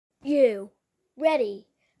You ready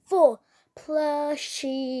for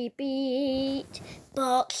plushy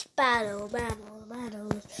beatbox battle?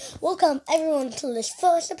 Welcome everyone to this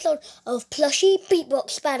first episode of plushy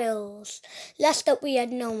beatbox battles. Last up we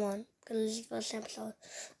had no one because this is the first episode.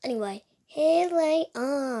 Anyway, here they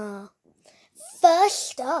are.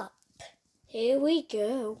 First up, here we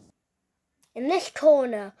go. In this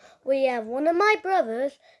corner we have one of my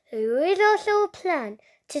brothers who is also a plant.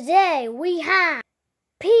 Today we have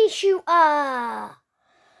peashooter.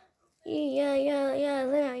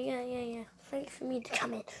 Yeah. Thanks for me to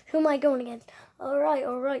come in. Who am I going against?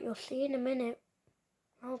 Alright, you'll see in a minute.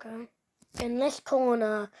 Okay. In this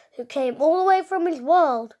corner, who came all the way from his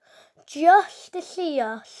world just to see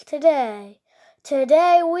us today.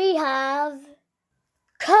 Today we have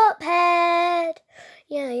Cuphead.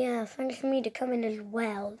 Yeah, thanks for me to come in as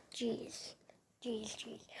well. Jeez.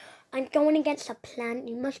 I'm going against a plant.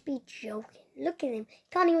 You must be joking. Look at him. He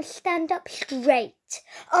can't even stand up straight.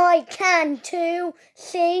 I can too.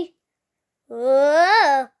 See?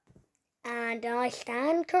 Whoa. And I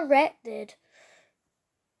stand corrected.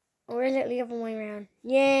 Or is it the other way around?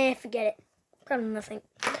 Yeah, forget it. Probably nothing.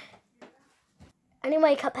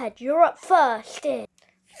 Anyway, Cuphead, you're up first in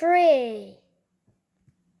 3,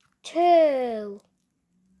 2,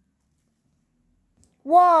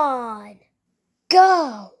 1,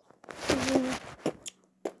 go!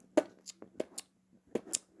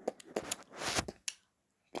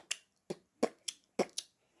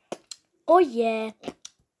 Oh yeah.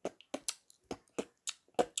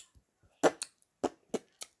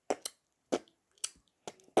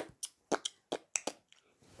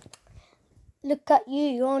 Look at you,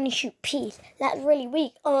 you only shoot peas. That's really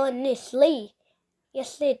weak, honestly.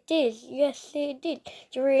 Yes it is. You're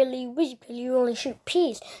really weak because you only shoot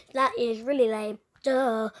peas. That is really lame.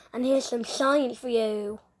 Duh. And here's some science for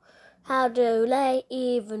you. How do they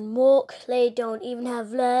even walk? They don't even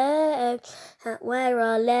have legs. Where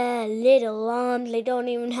are their little arms? They don't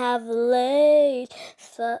even have legs.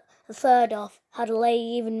 Third off, how do they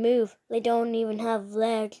even move? They don't even have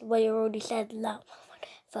legs. Well, you already said no.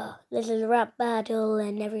 This is a rap battle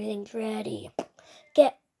and everything's ready.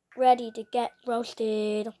 Get ready to get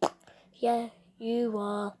roasted. Yeah, you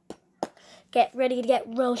are. Get ready to get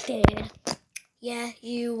roasted. Yeah,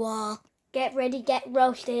 you are. Get ready, get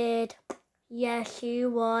roasted. Yes,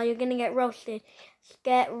 you are. You're gonna get roasted.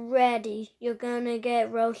 Get ready. You're gonna get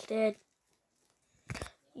roasted.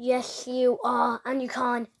 Yes, you are. And you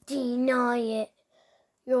can't deny it.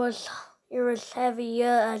 You're as heavier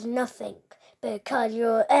as nothing because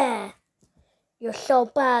you're air. You're so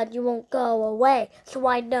bad you won't go away. So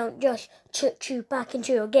why don't just chuck you back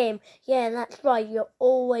into your game? Yeah, that's right. You're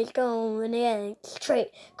always going in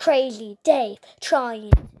straight. Crazy Dave trying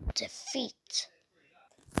to defeat.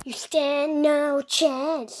 You stand no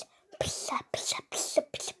chance.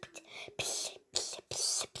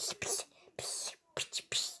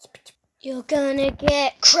 You're gonna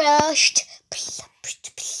get crushed.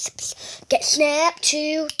 Get snapped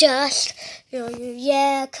to dust.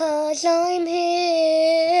 Yeah, 'cause I'm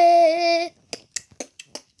here.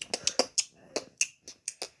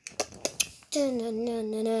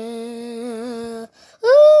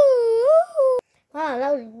 Ooh. Wow,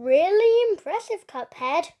 that was really impressive,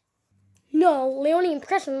 Cuphead. No, the only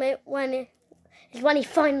impressive bit is when he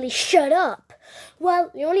finally shut up. Well,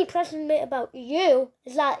 the only impressive bit about you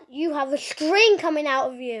is that you have a string coming out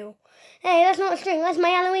of you. Hey, that's not a string, that's my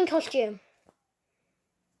Halloween costume.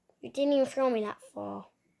 You didn't even throw me that far.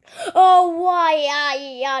 Oh, why,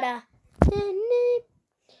 yada.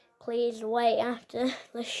 Please wait after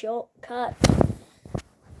the shortcut.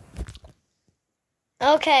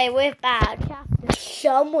 Okay, we're back.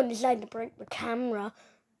 Someone decided to break the camera.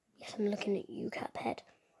 Yes, I'm looking at you, Cuphead.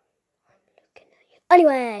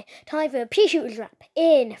 Anyway, time for peashooter's rap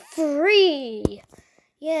in 3.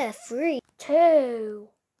 Yeah, 3, 2,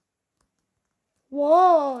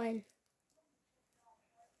 1.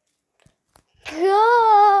 Go!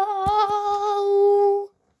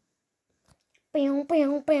 Bow,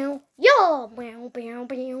 bow, bow. Yo! Bow, bow,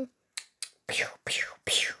 bow. Pew, pew,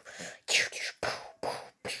 pew.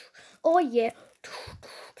 Oh, yeah.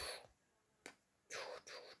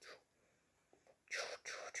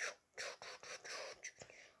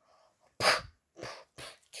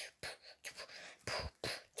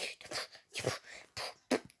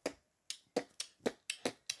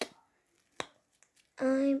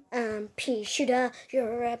 I'm peashooter.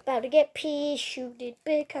 You're about to get peashooted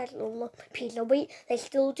because all peas are weak. They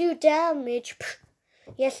still do damage.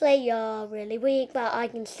 Yes, they are really weak, but I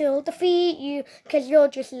can still defeat you because you're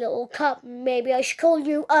just a little cup. Maybe I should call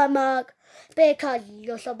you a mug. Because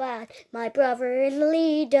you're so bad. My brother is a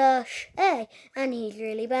leader, hey, and he's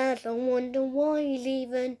really bad, so I wonder why he's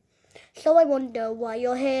leaving. So I wonder why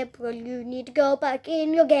you're here, but you need to go back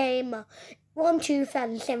in your game. From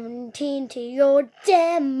 2017 to your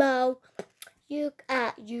demo. Look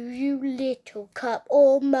at you, you little cup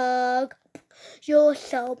or mug. You're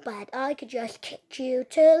so bad, I could just kick you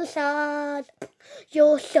to the side.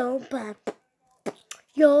 You're so bad.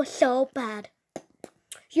 You're so bad.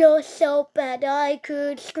 You're so bad, I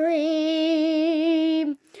could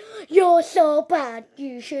scream. You're so bad,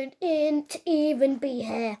 you shouldn't even be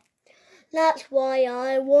here. That's why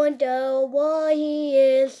I wonder why he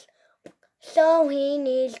is. So he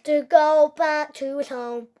needs to go back to his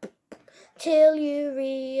home till you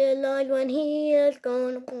realize when he is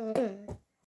gone.